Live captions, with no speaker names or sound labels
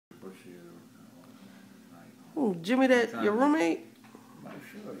Ooh, Jimmy, that your roommate? I'm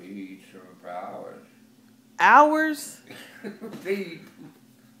sure he eats her for hours. Hours? They eat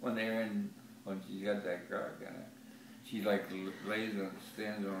when she's got that crack in it. She like lays on,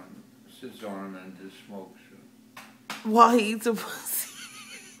 sits on him and just smokes. While he eats a pussy.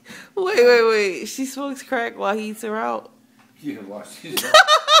 Wait. She smokes crack while he eats her out? Yeah, while she's out.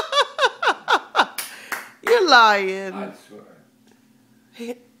 You're lying. I swear.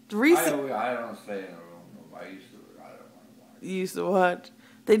 I don't stay in a room. I don't want to watch. You used to watch?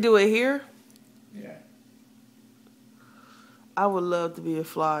 They do it here? Yeah. I would love to be a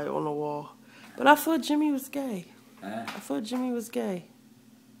fly on the wall. But I thought Jimmy was gay. Huh? I thought Jimmy was gay.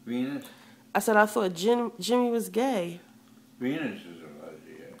 Venus? I said I thought Jimmy was gay. Venus is a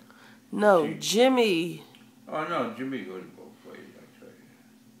lesbian. No, Jimmy. Oh, no, Jimmy goes both ways, I tell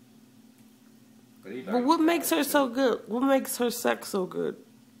you. But what makes her so good? What makes her sex so good?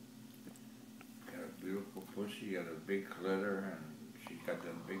 Got a beautiful pussy, got a big clitter, and she's got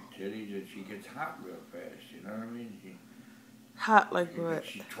them big titties, and she gets hot real fast, you know what I mean? Hot like what?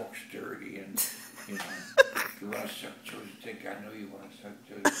 She talks dirty, and, you know, you want to suck Joe's dick, I know you want to suck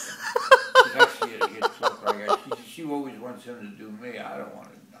Joe's dick. She's actually a kid talk like that. She always wants him to do me, I don't want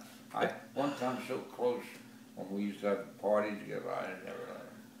to. One time so close, when we used to have a party together,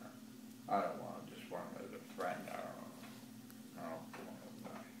 I don't want to, just want him as a friend, I don't want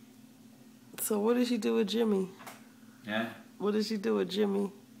to. So what did she do with Jimmy? Yeah? What did she do with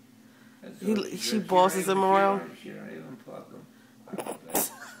Jimmy? She She bosses him around? She don't even fuck him.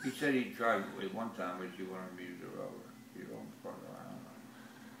 He said he tried with one time, but she wanted me to go over. She don't fuck around.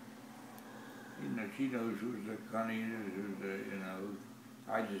 You know, she knows who's the cunny, who's the, you know,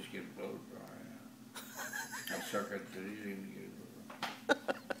 I just get blowed by her. I suck her titties and get blowed.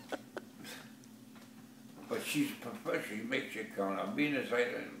 But she's professional. She makes you come. I'm being a sight.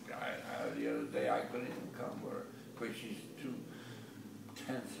 The other day I couldn't even come with her because she's too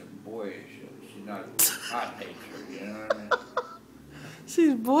tense and boyish. She's not hot natured. You know what I mean?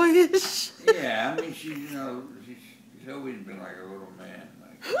 She's boyish. Yeah, I mean she's always been like a little man.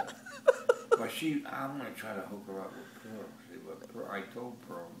 But I'm gonna try to hook her up with Pearl. See, but I told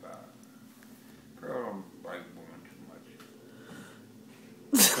Pearl about it. Pearl don't like women too much.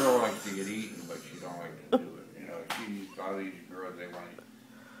 Pearl likes to get eaten, but she don't like to do it. You know, all these girls, they want to,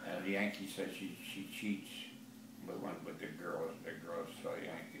 and the Yankee says she cheats with the girls. The girls tell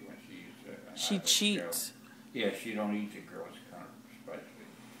Yankee when she used to. She cheats. Yeah, she don't eat the girls' cunt, especially.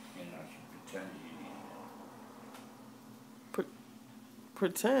 You know, she pretends she eats.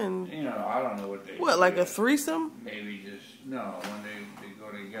 Pretend? You know, I don't know what they do. What, like a threesome? Maybe just, no, when they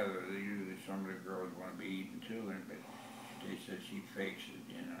go together, usually some of the girls want to be eaten too, and they said she fakes it,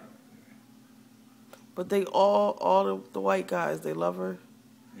 you know. But they all the white guys, they love her?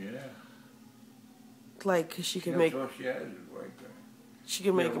 Yeah. Like, 'cause she can make... That's all she has is white guy. She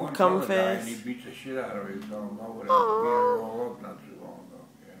can make them come fast? And he beats the shit out of her. He fell in love with her. He had her all up not too long ago.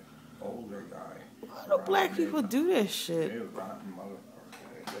 Yeah. Older guy. Why do black people do that shit? They were rotten motherfuckers.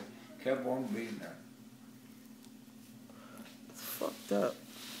 They kept on beating her. It's fucked up.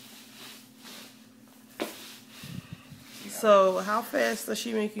 So, how fast does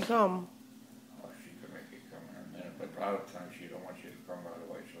she make you come? Oh, she can make you come in a minute, but a lot of times she don't want you to come right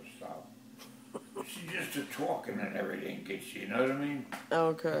away, so stop. She's just a talking and everything gets you know what I mean?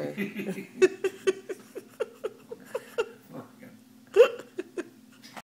 Okay.